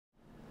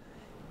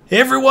Hey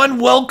everyone,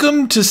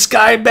 welcome to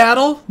Sky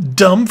Battle,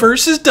 Dumb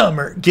versus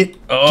Dumber. Get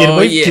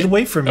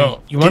away from me.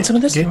 You want some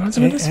of this?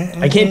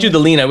 I can't do the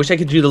lean. I wish I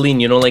could do the lean,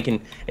 you know, like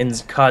in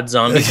COD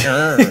Zombies.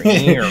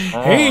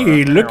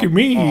 Hey, look at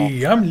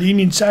me. I'm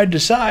leaning side to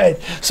side.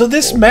 So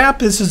this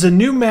is a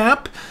new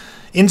map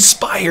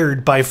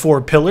inspired by 4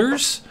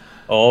 Pillars.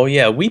 Oh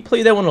yeah, we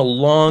played that one a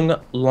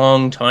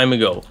long time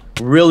ago.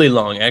 Really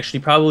long, actually,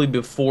 probably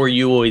before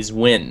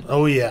YouAlwaysWin.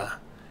 Oh yeah.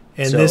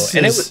 And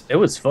it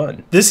was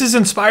fun. This is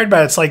inspired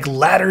by it's like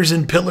ladders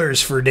and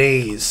pillars for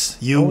days.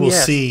 You will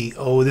see.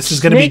 Oh, this is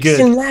going to be good.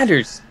 Snakes and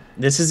ladders.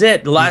 This is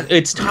it.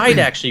 It's tied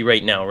actually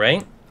right now,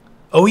 right?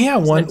 Oh yeah,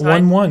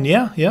 1-1.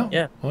 Yeah.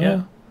 Oh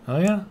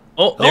yeah.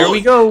 Oh, there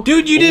we go.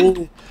 Dude, you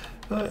didn't.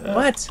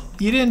 What?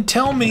 You didn't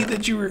tell me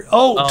that you were.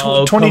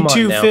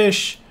 22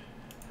 fish.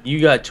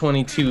 You got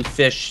 22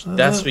 fish.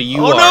 That's what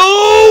you are.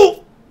 Oh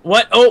no!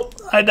 What? Oh,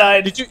 I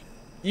died. Did you?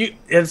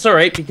 It's all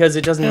right because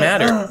it doesn't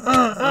matter.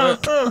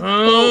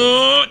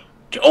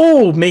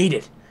 Oh, made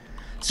it.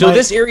 So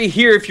this area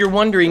here, if you're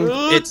wondering,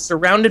 it's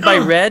surrounded by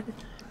red.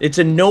 It's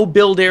a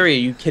no-build area.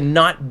 You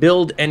cannot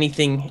build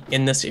anything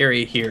in this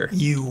area here.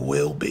 You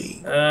will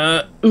be.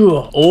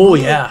 Oh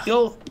yeah.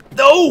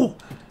 No.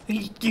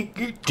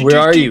 Where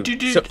are you?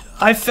 So,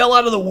 I fell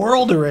out of the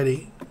world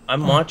already.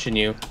 I'm watching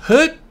you.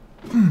 Hood.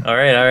 All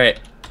right.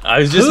 I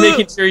was just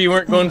making sure you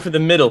weren't going for the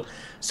middle.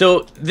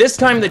 So this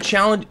time the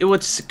challenge, it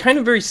was kind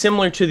of very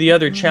similar to the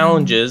other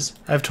challenges.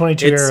 I have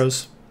 22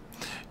 arrows.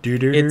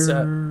 It's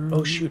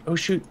oh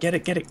shoot, get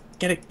it.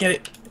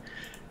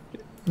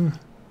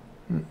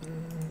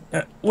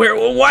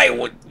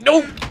 Why?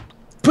 No,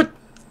 put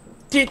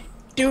it,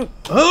 dude.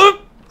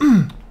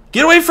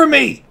 Get away from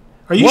me!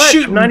 Are you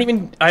shooting? I'm not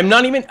even.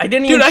 I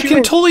didn't even. Dude, I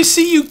can totally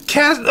see you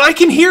cast. I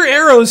can hear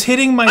arrows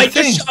hitting my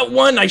thing.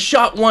 I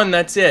shot one.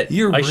 That's it.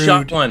 You're rude. I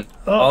shot one.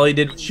 All I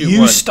did was shoot one.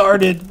 You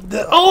started.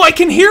 I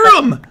can hear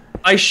him.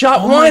 I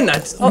shot one.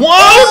 That's. Whoa,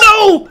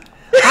 no!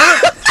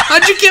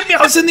 How'd you get me?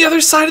 I was in the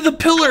other side of the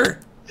pillar.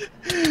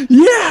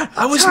 Yeah,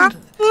 I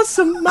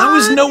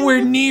was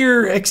nowhere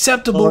near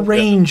acceptable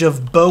range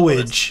of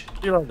bowage.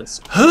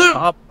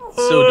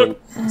 So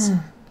delicious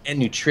and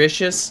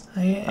nutritious.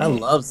 I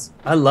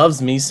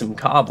loves me some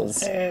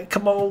cobbles.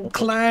 Come on,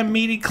 climb,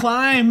 meaty,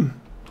 climb.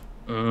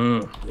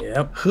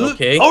 Yep.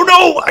 Okay. Oh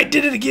no! I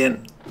did it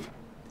again.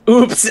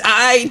 Oops!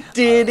 I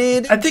did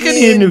it. I think I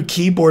need a new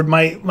keyboard.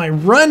 My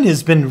run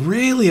has been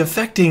really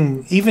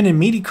affecting even in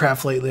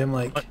Meatycraft lately. I'm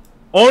like.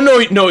 Oh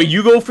no!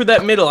 You go for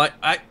that middle.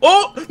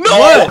 Oh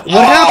no!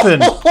 What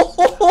happened?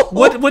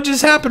 What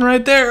just happened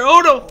right there?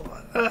 Oh no!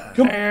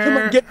 Come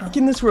on! Get back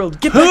in this world.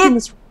 Get back in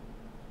this.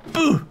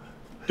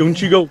 Don't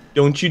you go!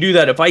 Don't you do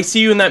that! If I see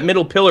you in that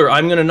middle pillar,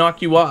 I'm gonna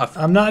knock you off.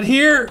 I'm not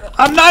here.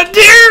 I'm not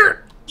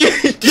here.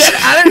 Get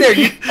out of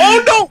there!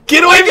 Oh no!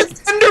 Get away!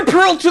 Ender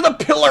pearl to the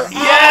pillar.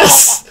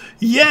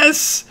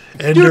 Yes.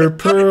 Ender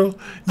pearl.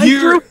 I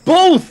threw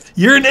both.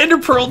 You're an ender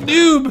pearl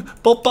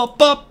noob. Bop bop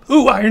bop.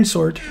 Ooh, iron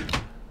sword.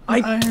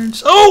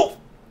 Irons. Oh!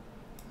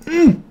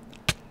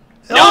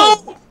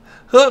 No!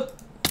 Oh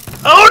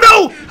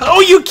no!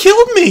 Oh, you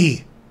killed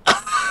me!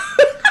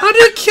 How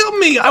did it kill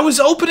me? I was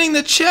opening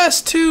the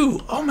chest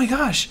too. Oh my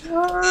gosh!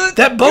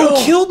 That bow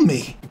killed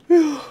me.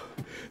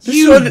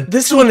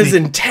 This one is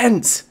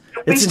intense.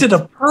 I wasted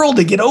a pearl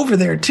to get over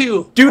there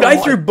too. Dude, I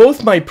threw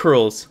both my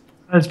pearls.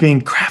 It's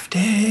being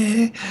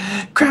crafted.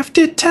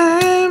 Crafted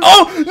time.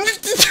 Oh,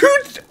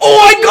 dude! Oh,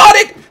 I got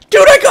it,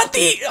 dude! I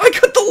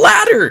got the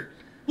ladder.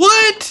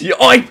 What?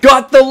 Oh, I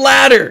got the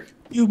ladder.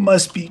 You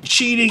must be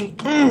cheating.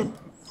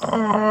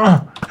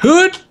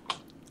 Hood.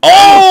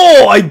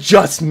 Oh, I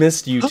just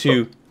missed you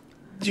too.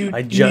 Dude,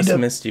 I just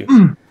missed you.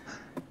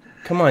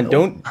 Come on,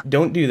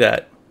 don't do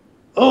that.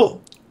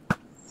 Oh.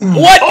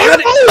 What?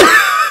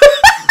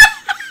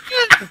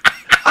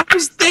 I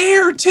was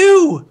there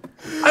too.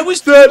 I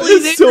was That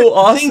is so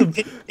awesome.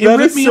 It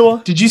ripped me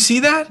up. Did you see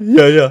that?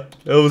 Yeah.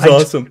 That was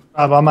awesome.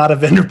 I'm out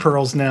of ender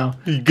pearls now.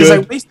 Because I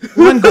wasted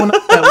one going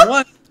up that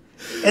one.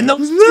 And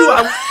those two,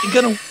 I was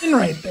gonna win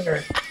right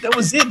there. That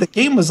was it. The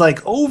game was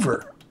like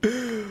over.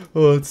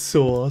 Oh, it's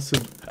so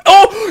awesome.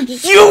 Oh,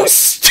 you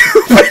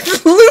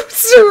stupid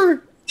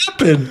loser! What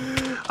happened?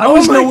 I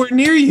was nowhere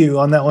near you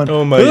on that one.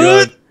 Oh my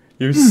god.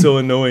 You're so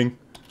annoying.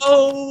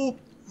 Oh.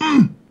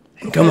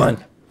 Come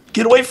on.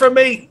 Get away from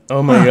me.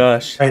 Oh my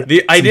gosh. I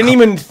didn't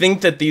even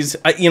think that these,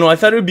 I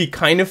thought it would be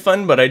kind of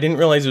fun, but I didn't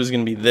realize it was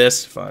going to be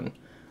this fun.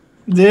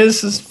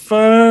 This is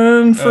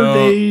fun for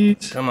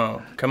days. Come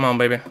on,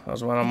 baby.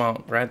 That's what I'm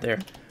on right there.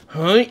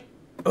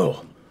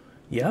 Oh,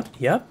 yep.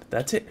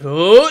 That's it.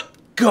 Oh,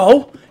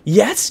 go.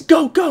 Yes,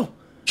 go.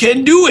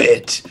 Can do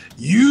it.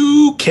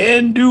 You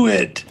can do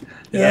it.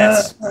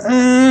 Yes.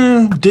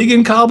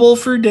 Digging cobble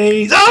for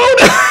days. Oh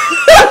no!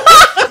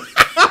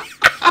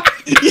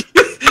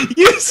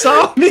 You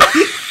saw me.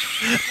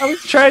 I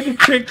was trying to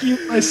trick you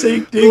by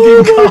saying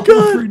digging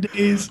cobble for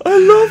days. I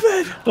love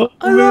it.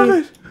 I love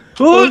it.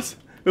 What?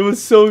 It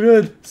was so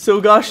good. So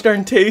gosh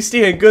darn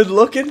tasty and good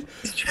looking.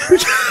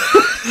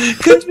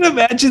 Could you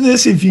imagine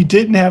this if you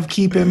didn't have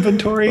keep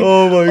inventory?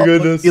 Oh my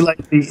goodness! Like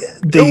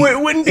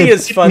it wouldn't be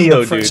as fun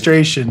though, dude.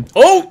 Frustration.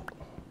 Oh,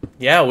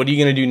 yeah. What are you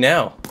gonna do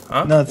now?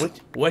 Huh? Nothing.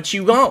 What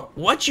you want?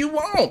 What you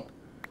want?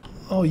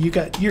 Oh,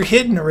 you're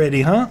hidden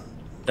already, huh?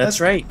 That's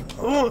right.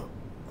 Oh.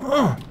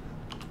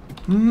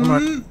 Come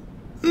on.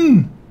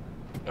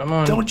 Come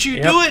on. Don't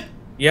you do it?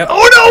 Yep.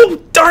 Oh no!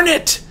 Darn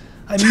it!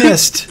 I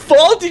missed.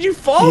 Fall? Did you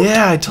fall?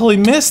 Yeah, I totally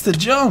missed the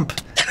jump.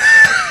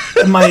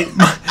 And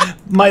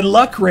my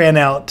luck ran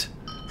out.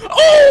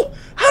 Oh!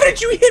 How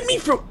did you hit me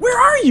from? Where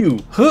are you?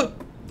 Huh?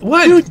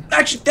 What? Dude,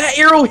 actually, that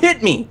arrow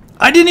hit me.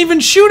 I didn't even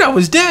shoot. I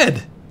was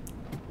dead.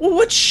 Well,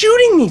 what's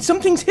shooting me?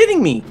 Something's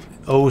hitting me.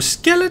 Oh,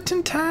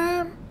 skeleton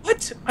time.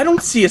 What? I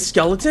don't see a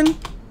skeleton.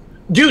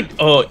 Dude,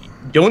 oh,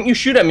 don't you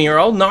shoot at me or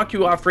I'll knock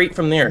you off right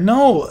from there.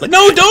 No.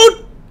 No,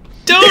 don't.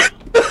 Don't.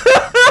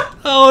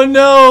 Oh,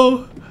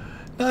 no.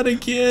 Not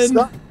again.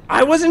 Stop.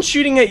 I wasn't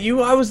shooting at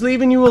you. I was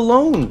leaving you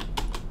alone.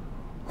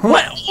 Huh?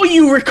 What? Oh,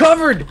 you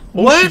recovered.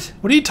 What?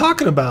 What are you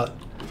talking about?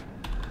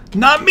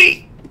 Not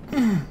me.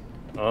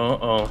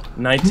 Uh-oh.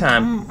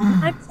 Nighttime.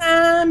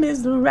 Nighttime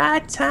is the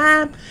right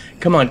time.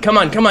 Come on, come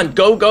on, come on.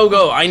 Go, go,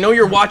 go. I know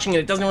you're watching it.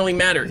 It doesn't really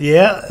matter.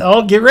 Yeah.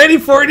 Oh, get ready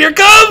for it. Here it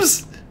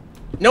comes.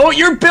 No,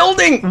 you're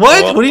building.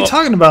 What? Oh, what are you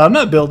talking about? I'm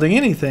not building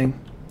anything.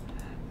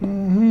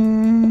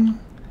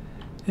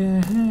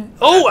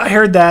 Oh, I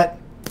heard that.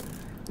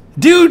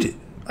 Dude,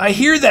 I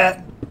hear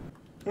that.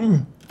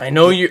 I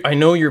know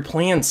your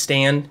plan,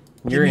 Stan.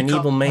 You're an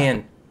evil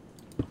man.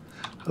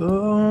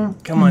 Oh,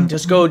 come on,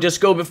 just go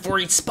before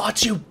he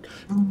spots you.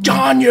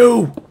 John,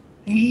 you.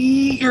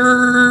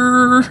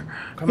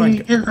 Come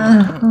on.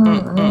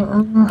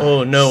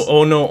 Oh no!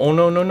 Oh no! Oh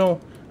no! No no!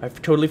 I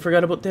totally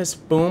forgot about this.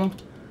 Boom,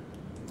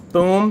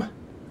 boom.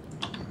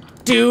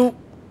 Do,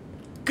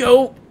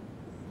 go.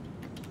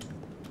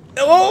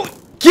 Oh,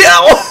 get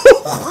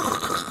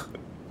out,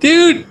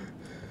 dude.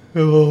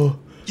 Oh,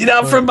 get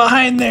out from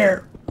behind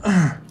there.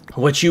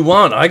 What you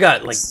want? I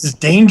got like it's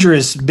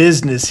dangerous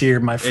business here,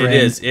 my friend.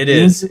 It is. It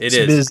is. It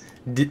is.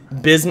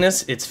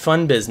 Business. It's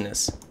fun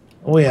business.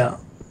 Oh yeah.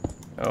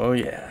 Oh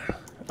yeah.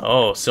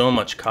 Oh, so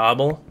much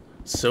cobble.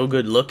 So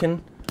good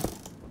looking.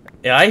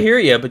 Yeah, I hear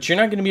you, but you're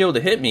not gonna be able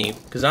to hit me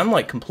because I'm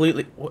like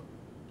completely. What?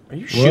 Are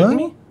you shooting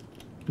me?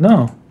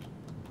 No.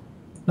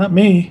 Not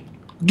me.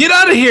 Get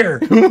out of here!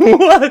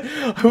 What?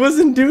 I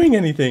wasn't doing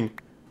anything.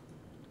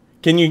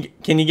 Can you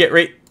get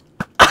right?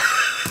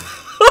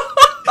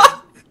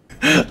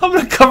 I'm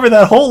gonna cover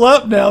that hole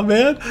up now,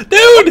 man.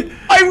 Dude!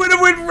 I would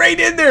have went right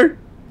in there.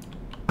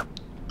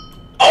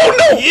 Oh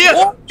no! Yeah.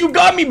 Oh, you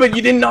got me, but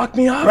you didn't knock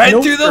me off. Right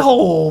through the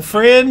hole,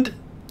 friend.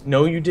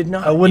 No, you did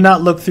not. I would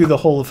not look through the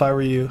hole if I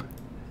were you.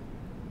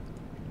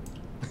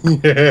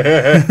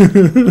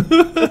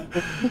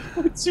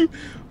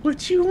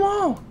 What you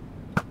want?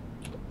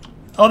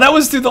 Oh, that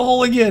was through the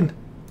hole again.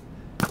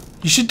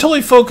 You should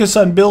totally focus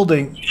on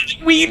building.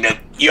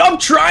 I'm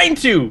trying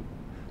to.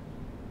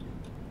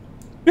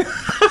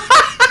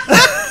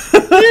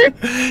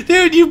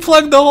 Dude, you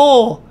plugged the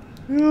hole.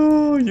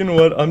 Oh, you know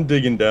what? I'm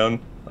digging down.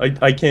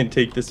 I can't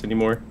take this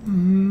anymore.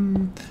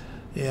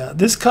 Yeah,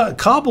 this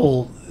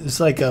cobble is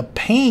like a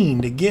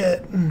pain to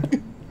get.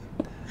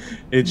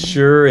 It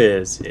sure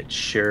is. It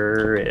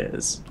sure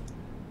is.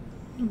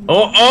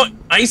 Oh,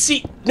 I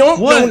see. No,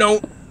 what?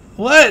 no.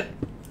 What?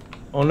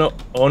 Oh, no.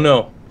 Oh,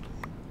 no.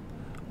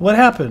 What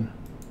happened?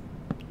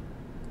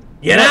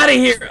 Get out of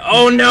here.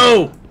 Oh,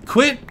 no.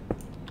 Quit.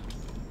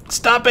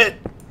 Stop it.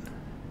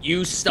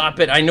 You stop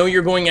it. I know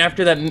you're going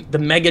after the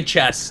mega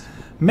chest.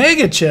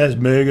 Mega chest.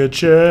 Mega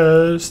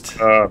chest.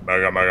 Mega.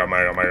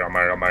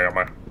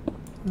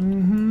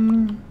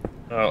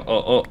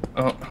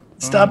 Oh.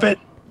 Stop it.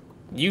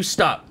 You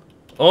stop.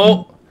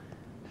 Oh.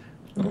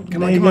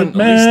 Come on.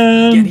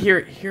 Man.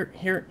 Get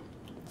here.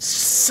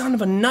 Son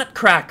of a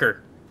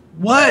nutcracker.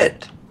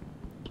 What?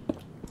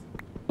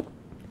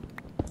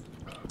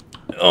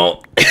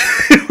 Oh.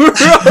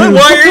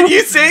 Why aren't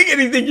you saying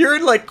anything? You're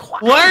in like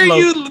quiet. Why are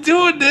you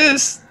doing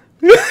this?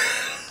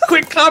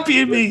 Quit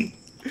copying me.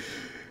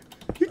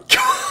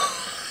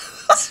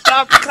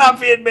 Stop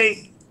copying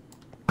me.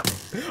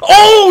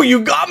 Oh,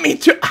 you got me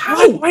too.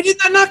 Ow. Why did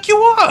that knock you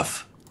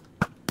off?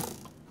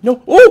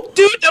 No. Oh,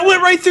 dude, that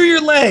went right through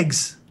your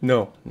legs.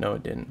 No,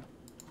 it didn't.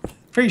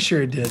 Pretty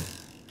sure it did.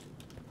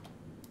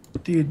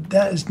 Dude,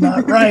 that is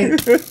not right.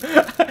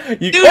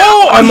 Dude,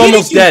 I'm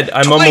almost dead.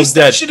 I'm almost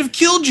dead. I should have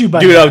killed you by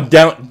Dude,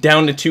 now. I'm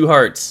down to 2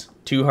 hearts.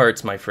 2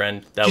 hearts, my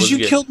friend. That was good.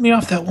 Because you killed me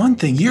off that one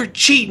thing. You're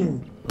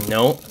cheating.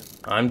 No,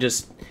 I'm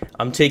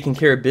taking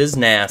care of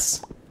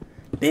business.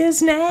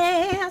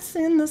 Business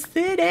in the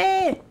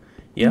city.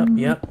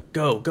 Yep.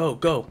 Go.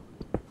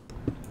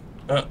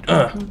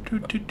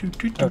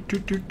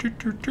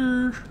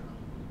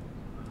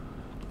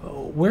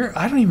 Where?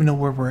 I don't even know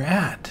where we're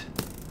at.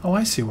 Oh,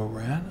 I see where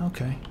we're at.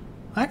 Okay.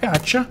 I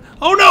gotcha.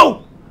 Oh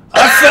no!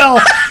 I fell!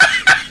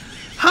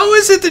 How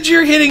is it that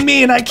you're hitting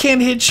me and I can't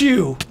hit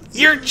you?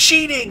 You're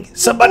cheating!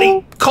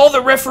 Somebody call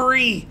the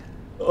referee!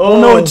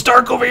 Oh no, it's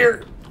dark over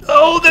here.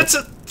 Oh, that's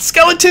a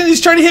skeleton! He's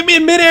trying to hit me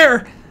in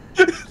midair!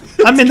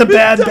 I'm in the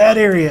bad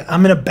area.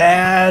 I'm in a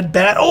bad.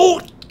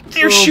 Oh,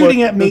 they're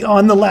shooting at me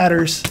on the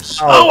ladders.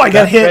 Oh, I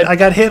got hit. I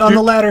got hit on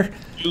the ladder.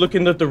 You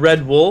looking at the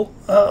red wool?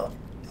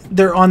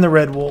 They're on the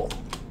red wool.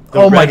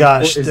 Oh my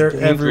gosh, they're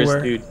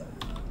everywhere. Dude.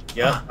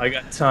 Yeah, I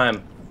got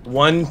time.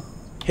 One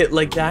hit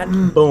like that,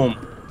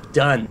 boom,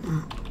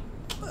 done.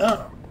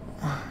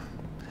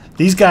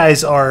 These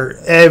guys are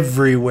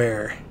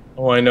everywhere.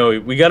 Oh, I know.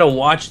 We gotta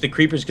watch the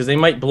creepers because they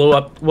might blow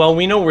up. Well,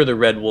 we know where the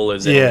red wool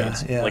is.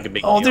 Anyways. Yeah. Like a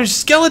big deal. There's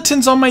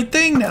skeletons on my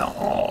thing now.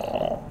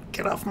 Oh,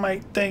 get off my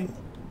thing.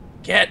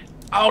 Get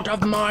out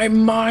of my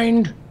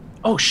mind.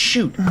 Oh,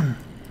 shoot.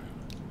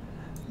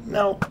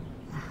 No.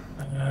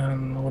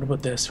 What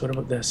about this? What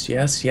about this?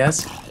 Yes,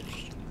 yes. Oh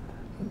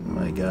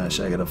my gosh,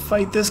 I gotta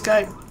fight this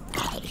guy.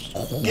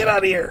 Get out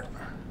of here.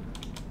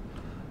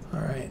 All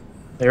right.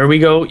 There we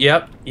go.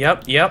 Yep.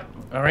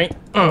 All right.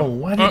 Oh,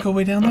 why did it go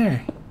way down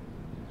there?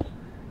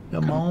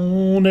 Come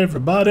on,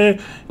 everybody,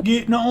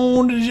 getting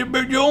on to your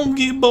don't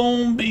get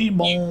bone, be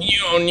bone.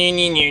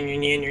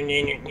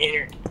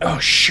 Oh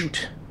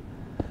shoot!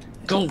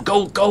 Go!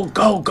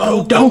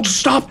 Don't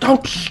stop!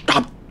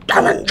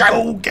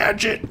 Go,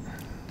 gadget!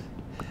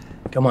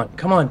 Come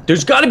on!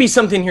 There's got to be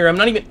something here. I'm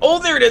not even. Oh,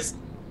 there it is!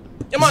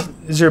 Come on!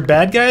 Is there a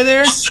bad guy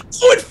there?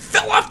 Oh, it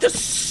fell off the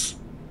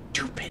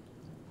stupid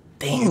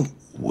thing.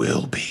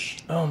 Will be.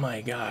 Oh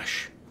my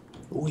gosh!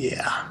 Oh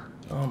yeah.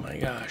 Oh my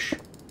gosh!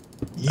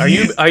 Yeah. Are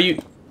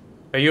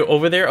you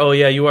over there? Oh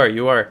yeah, you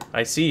are.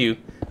 I see you.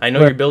 I know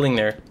you're building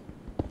there.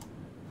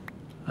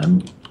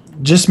 I'm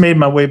just made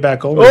my way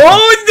back over.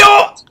 Oh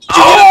no!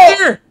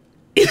 Oh!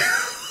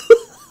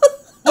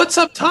 What's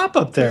up top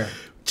up there?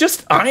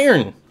 Just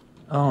iron.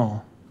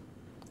 Oh.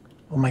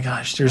 Oh my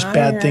gosh, there's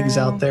bad things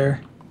out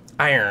there.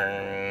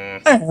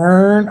 Iron.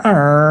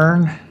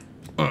 Oh,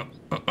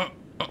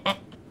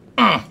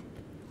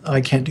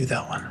 I can't do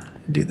that one.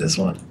 Do this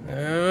one.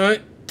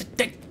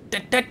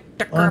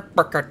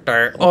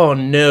 Oh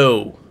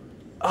no.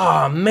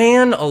 Oh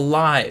man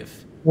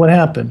alive. What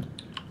happened?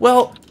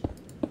 Well,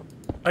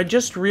 I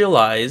just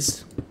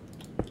realized.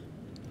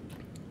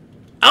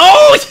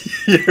 Oh,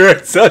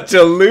 you're such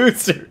a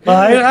loser.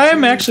 I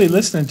am actually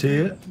listening to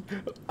you.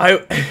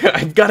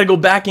 I've got to go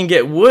back and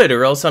get wood,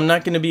 or else I'm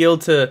not going to be able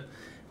to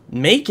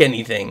make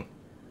anything.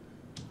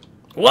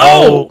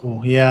 Whoa!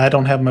 Oh, yeah, I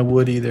don't have my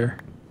wood either.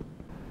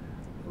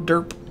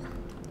 Derp.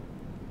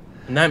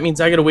 And that means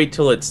I got to wait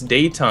till it's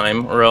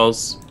daytime, or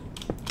else.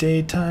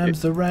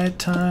 Daytime's the right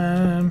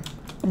time.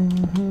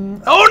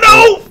 Oh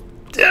no!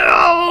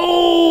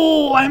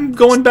 Oh, I'm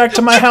going back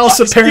to my house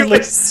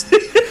apparently.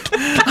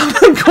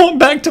 I'm going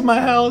back to my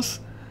house.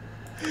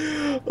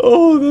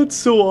 Oh, that's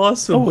so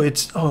awesome. Oh,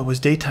 it was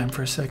daytime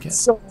for a second.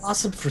 So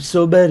awesome for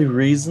so many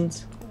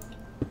reasons.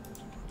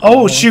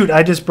 Oh shoot!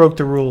 I just broke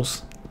the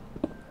rules.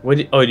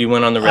 What? You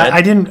went on the red?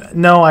 I didn't.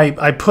 No,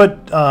 I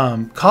put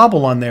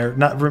cobble on there.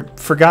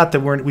 Forgot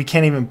that we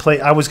can't even play.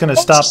 I was gonna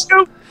stop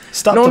the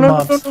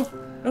mobs.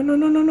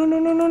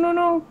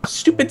 No!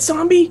 Stupid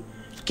zombie!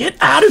 Get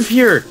out of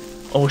here!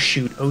 Oh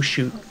shoot!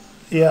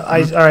 Yeah,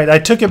 all right. I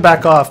took it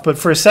back off, but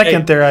for a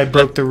second there, I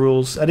broke the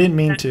rules. I didn't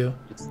mean to.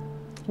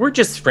 We're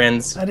just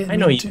friends. I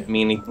know you to. didn't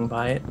mean anything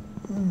by it.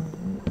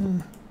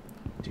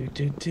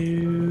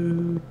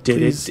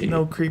 Please,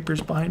 no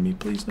creepers behind me.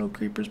 Please, no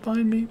creepers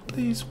behind me.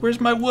 Please, where's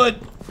my wood?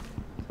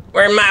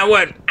 Where's my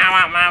wood? I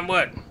want my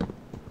wood.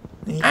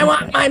 I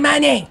want my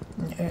money.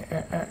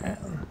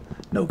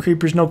 No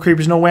creepers, no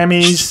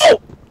whammies. Oh!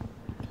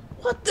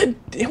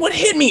 What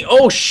hit me?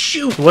 Oh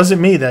shoot! It wasn't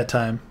me that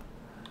time.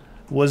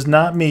 It was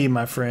not me,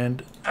 my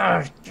friend.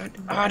 Get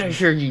out of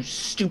here, you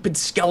stupid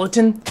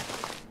skeleton!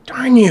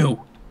 Darn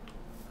you!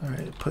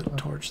 Alright, put a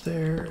torch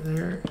there,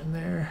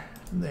 and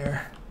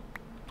there.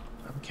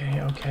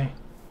 Okay.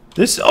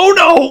 Oh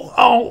no!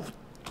 Oh,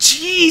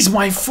 jeez,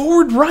 my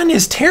forward run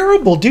is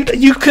terrible, dude.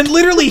 You can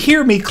literally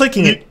hear me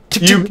clicking it.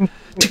 You've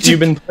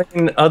been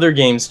playing other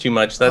games too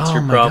much. That's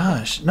your problem. Oh my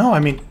gosh. No, I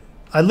mean,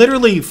 I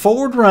literally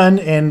forward run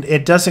and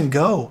it doesn't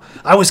go.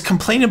 I was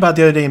complaining about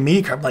the other day in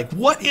Meek. I'm like,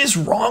 what is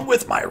wrong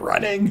with my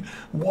running?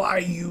 Why are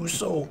you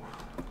so...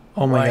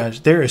 Oh my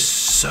gosh, there is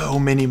so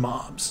many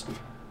mobs.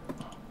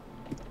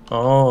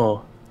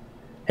 Oh.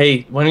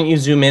 Hey, why don't you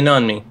zoom in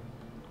on me?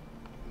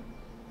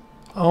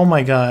 Oh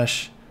my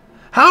gosh.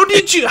 How do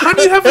you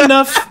have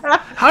enough?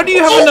 How do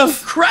you have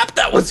enough? Crap,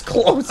 that was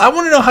close. I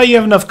want to know how you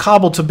have enough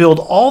cobble to build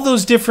all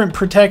those different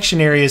protection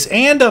areas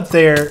and up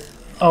there.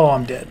 Oh,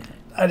 I'm dead.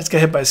 I just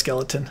got hit by a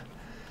skeleton.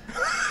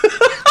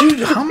 Dude,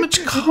 how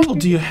much cobble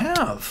do you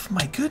have?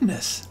 My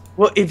goodness.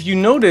 Well, if you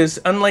notice,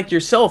 unlike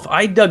yourself,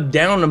 I dug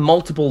down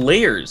multiple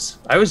layers.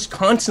 I was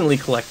constantly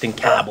collecting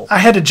cobble. I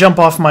had to jump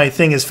off my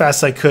thing as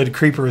fast as I could.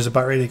 Creeper was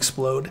about ready to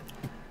explode.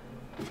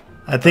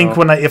 I think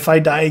if I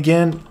die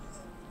again...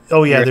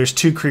 Oh yeah, there's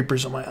 2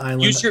 creepers on my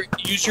island.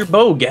 Use your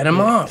bow, get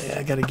them off. Yeah,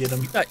 I gotta get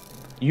them.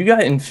 You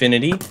got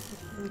infinity.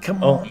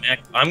 Come on. Oh, man,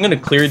 I'm gonna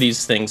clear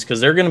these things because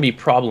they're gonna be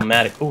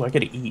problematic. Oh, I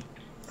gotta eat.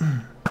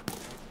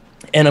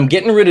 And I'm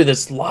getting rid of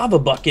this lava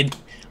bucket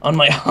on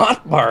my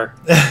hotbar.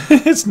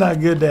 It's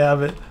not good to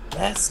have it.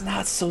 That's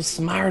not so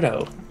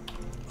smarto.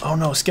 Oh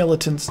no,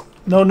 skeletons.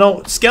 No,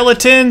 no,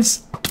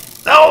 skeletons!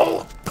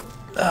 No!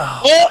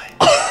 Oh.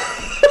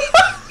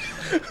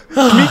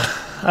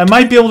 I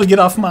might be able to get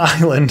off my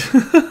island.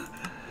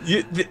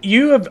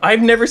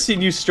 I've never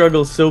seen you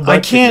struggle so much. I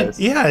can't,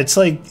 yeah, it's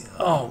like,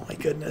 oh my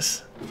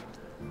goodness.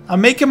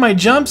 I'm making my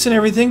jumps and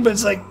everything, but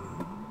it's like...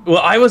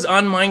 Well, I was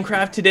on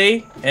Minecraft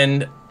today,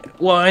 and,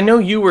 well, I know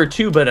you were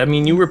too, but I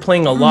mean, you were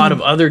playing a lot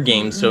of other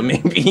games, so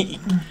maybe...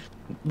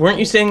 Weren't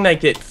you saying,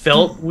 like, it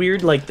felt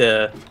weird, like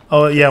the...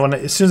 Oh, yeah,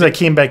 as soon as I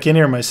came back in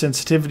here, my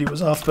sensitivity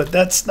was off, but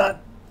that's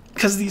not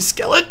because these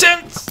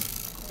skeletons.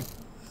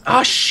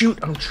 Oh, shoot,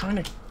 I'm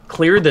trying to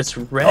clear this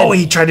red. Oh,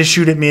 he tried to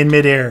shoot at me in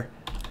midair.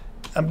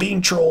 I'm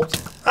being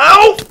trolled.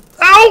 Ow!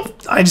 Ow!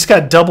 I just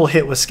got double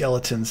hit with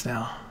skeletons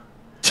now.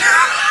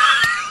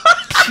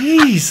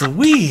 Jeez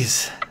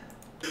Louise.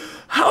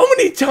 How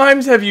many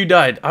times have you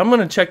died? I'm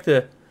going to check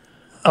the...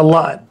 A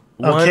lot.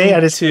 Okay, 1, I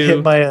just 2, got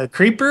hit by a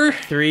creeper.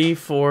 3,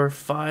 4,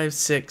 5,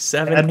 6,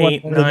 7,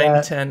 8,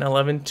 9, 10,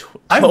 11,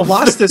 12. I've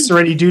lost this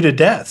already due to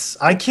deaths.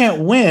 I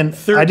can't win.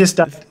 I just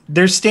died.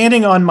 They're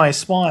standing on my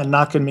spawn,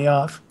 knocking me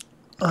off.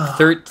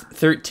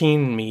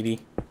 13, meaty.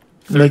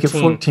 13. Make it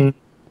 14.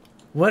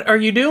 What are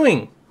you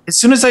doing? As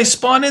soon as I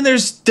spawn in,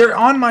 they're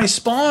on my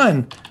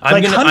spawn.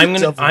 I'm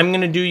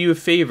gonna do you a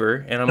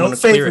favor, and I'm gonna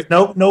clear it.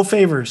 Nope, no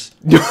favors.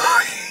 No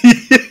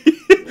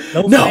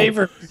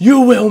favor.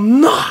 You will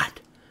not.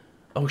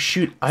 Oh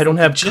shoot! I don't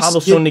have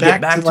cobblestone to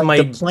get back to my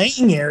the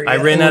playing area. I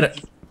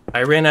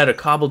ran out of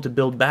cobble to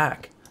build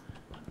back.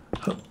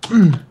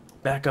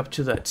 Back up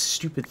to that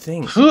stupid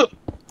thing. Come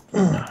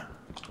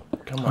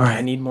on, right.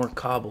 I need more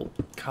cobble.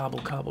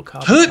 Cobble.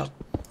 Oh,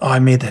 I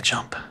made that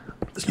jump.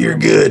 You're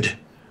good.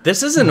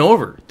 This isn't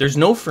over. There's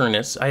no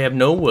furnace. I have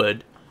no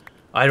wood.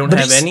 I don't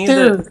have any of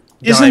the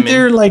Isn't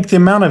there like the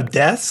amount of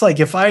deaths?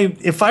 Like if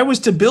I was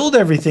to build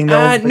everything,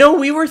 though. No,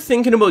 we were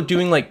thinking about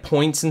doing like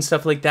points and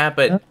stuff like that,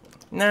 but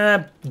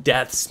nah,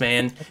 deaths,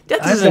 man.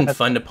 Death isn't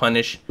fun to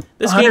punish.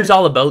 This game's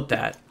all about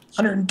that.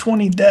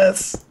 120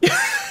 deaths.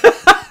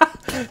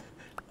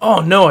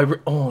 Oh no!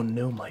 Oh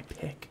no! My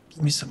pick.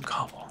 Give me some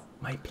cobble.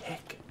 My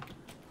pick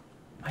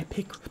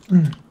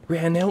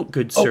ran out,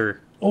 good sir.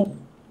 Oh.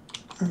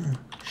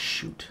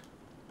 Shoot.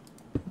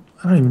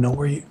 I don't even know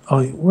where you...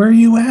 Oh, where are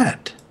you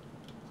at?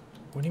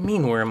 What do you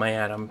mean, where am I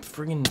at? I'm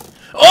friggin...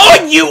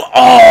 Oh, you...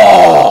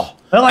 Oh!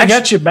 Well, I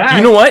got you back.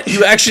 You know what?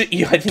 You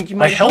actually... I think you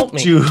might help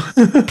me.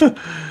 I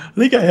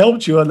think I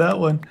helped you on that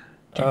one.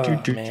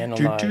 Man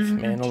alive.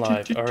 Man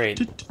alive. All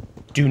right.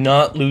 Do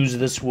not lose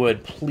this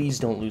wood. Please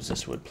don't lose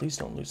this wood. Please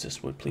don't lose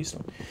this wood. Please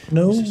don't.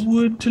 No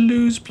wood to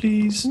lose,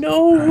 please.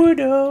 No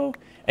wood, oh.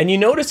 And you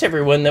notice,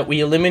 everyone, that we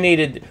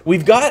eliminated...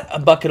 We've got a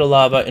bucket of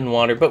lava and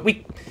water, but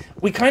we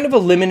kind of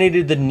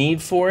eliminated the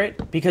need for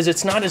it because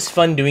it's not as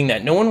fun doing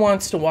that. No one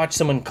wants to watch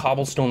someone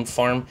cobblestone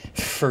farm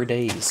for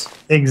days.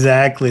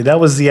 Exactly. That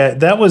was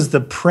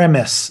the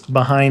premise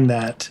behind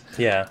that.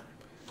 Yeah.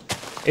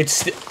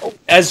 It's,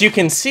 as you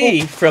can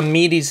see from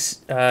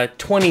Meaty's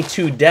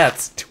 22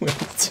 deaths.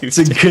 22 it's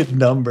a good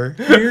number.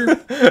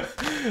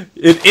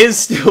 It is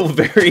still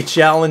very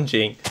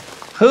challenging.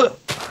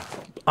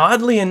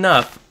 Oddly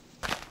enough,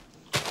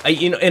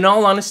 in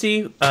all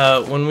honesty,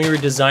 when we were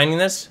designing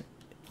this,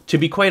 to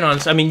be quite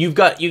honest, I mean, you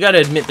got to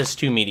admit this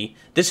too, Meaty.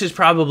 This is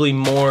probably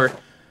more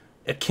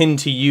akin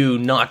to you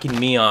knocking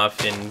me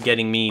off and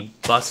getting me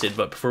busted,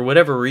 but for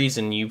whatever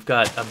reason, you've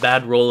got a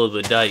bad roll of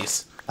the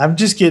dice. I'm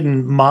just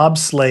getting mob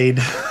slayed.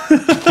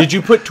 Did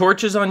you put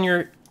torches on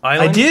your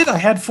island? I did. I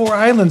had 4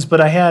 islands, but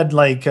I had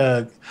like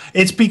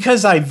it's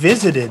because I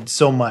visited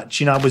so much.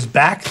 You know, I was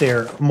back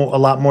there a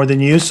lot more than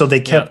you, so they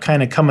kept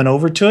kind of coming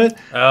over to it.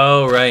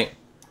 Oh, right.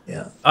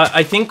 Yeah.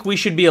 I think we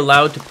should be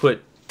allowed to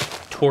put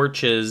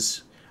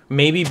torches,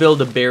 maybe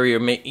build a barrier,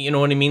 you know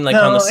what I mean, like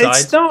on the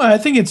sides. No, I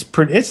think it's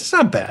pretty. It's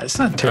not bad. It's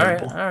not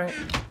terrible. All right.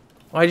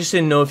 Well, I just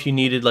didn't know if you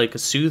needed like a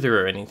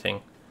soother or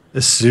anything.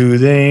 The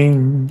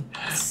soothing.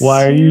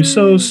 Why are you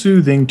so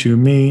soothing to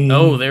me?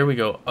 Oh, there we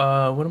go.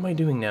 What am I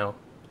doing now?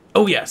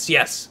 Oh,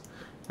 yes.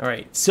 All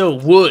right. So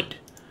wood.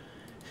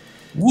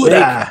 Wood.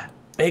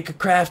 Make a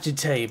crafting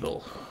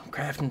table.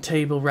 Crafting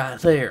table right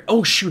there.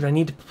 Oh shoot! I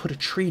need to put a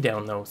tree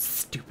down though.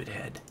 Stupid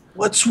head.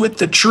 What's with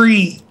the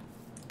tree?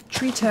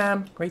 Tree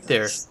time, right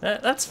there.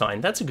 That's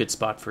fine. That's a good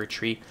spot for a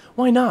tree.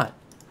 Why not?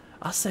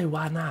 I'll say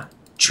why not.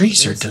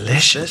 Trees are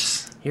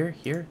delicious. Here,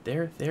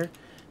 there.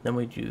 Then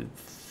we do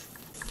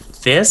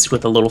this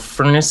with a little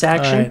furnace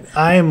action. All right.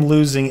 I am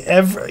losing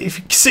every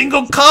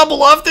single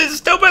cobble off this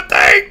stupid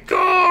thing.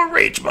 Oh,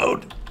 rage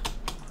mode.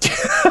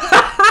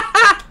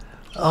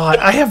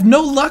 I have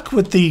no luck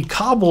with the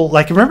cobble.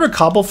 Like, remember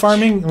cobble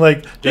farming?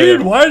 Like,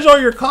 dude, why is all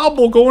your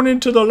cobble going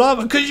into the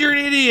lava? Because you're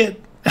an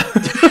idiot.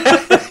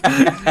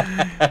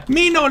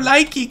 Me no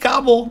likey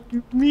cobble.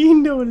 Me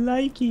no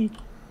likey.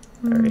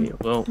 All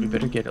right, well, we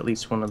better get at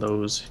least one of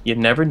those. You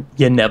never know.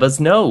 You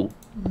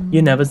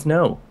never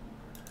know.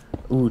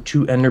 Ooh,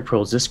 2 ender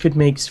pearls. This could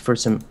make for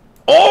some...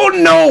 Oh,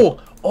 no!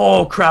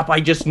 Oh, crap, I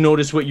just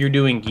noticed what you're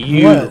doing.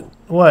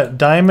 What?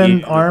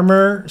 Diamond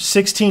armor,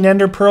 16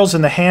 ender pearls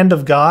in the hand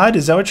of God?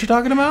 Is that what you're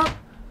talking about?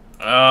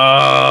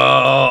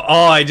 Oh,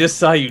 I just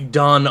saw you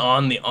don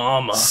on the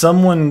armor.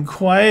 Someone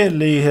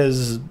quietly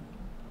has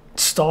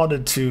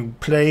started to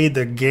play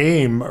the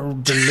game.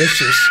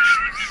 Delicious.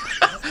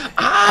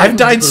 I've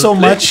died so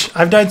much.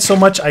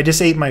 I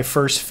just ate my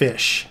first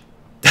fish.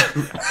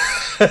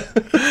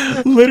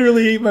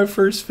 Literally ate my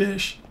first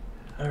fish.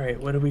 All right,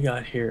 what do we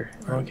got here?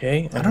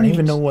 Okay. I don't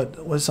even know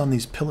what's on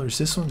these pillars.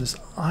 This one is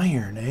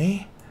iron,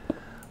 eh?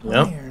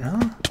 Yep.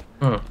 Iron,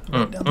 huh?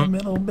 Right down the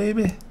middle,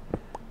 baby.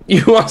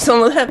 You want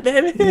some of that,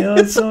 baby? You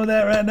want some of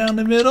that right down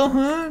the middle,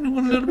 huh? You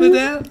want a little bit of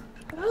that?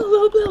 A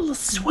little bit of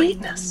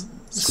sweetness.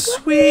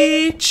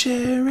 Sweet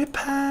cherry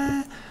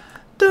pie.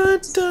 Dun,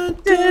 dun,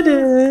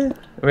 dun.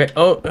 Right.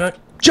 Oh,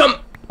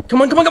 jump!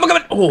 Come on!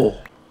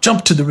 Oh,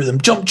 Jump to the rhythm.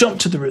 Jump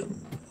to the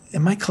rhythm.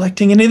 Am I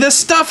collecting any of this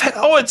stuff?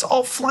 Oh, it's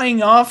all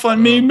flying off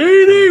on me.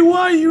 Matey,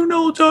 why you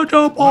know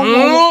jump?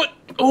 Oh.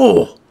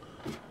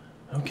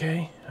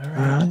 Okay. All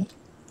right.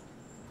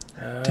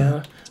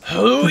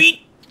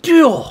 Holy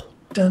deal.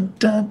 Dun,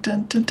 dun,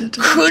 dun, dun, dun,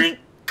 dun. Good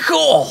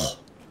call.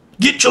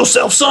 Get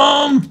yourself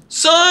some,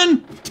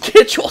 son.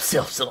 Get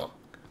yourself some.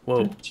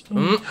 Whoa.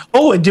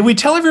 Oh, did we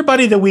tell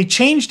everybody that we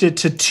changed it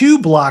to 2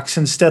 blocks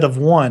instead of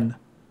 1?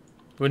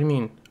 What do you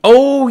mean?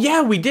 Oh,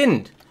 yeah, we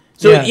didn't.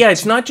 So, yeah,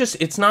 it's not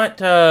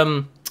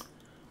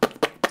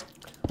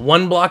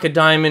 1 block of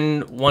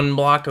diamond, 1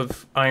 block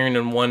of iron,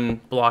 and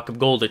 1 block of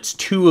gold. It's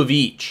 2 of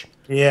each.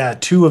 Yeah,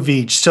 2 of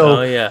each. So,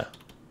 oh, yeah.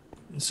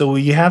 So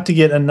you have to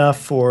get enough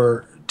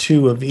for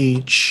 2 of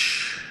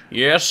each.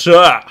 Yes,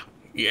 sir.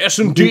 Yes,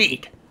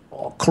 indeed.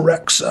 Oh,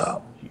 correct,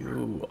 sir.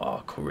 You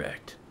are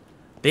correct.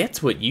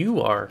 That's what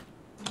you are.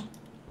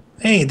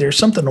 Hey, there's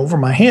something over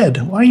my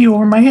head. Why are you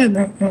over my head?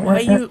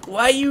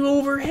 Why you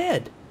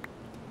overhead?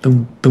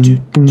 Boom, boom,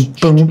 boom,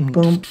 boom,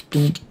 boom,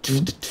 boom,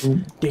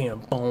 boom. Damn,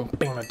 boom,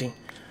 bam, ding.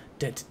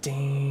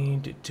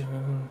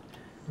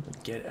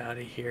 Get out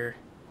of here.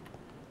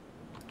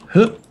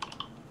 Huh.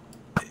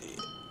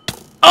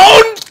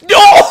 Oh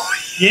no!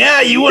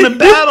 Yeah, you want to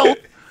battle?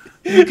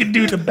 We can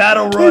do the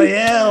battle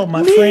royale,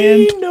 my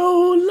friend.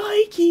 No,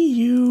 likey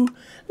you.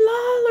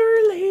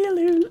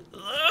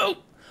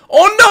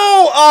 Oh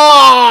no!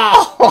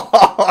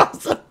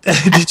 Oh!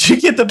 Did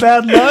you get the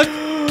bad luck?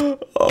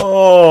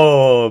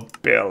 Oh,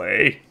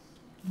 Billy.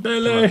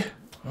 Billy.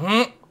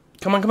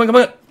 Come on.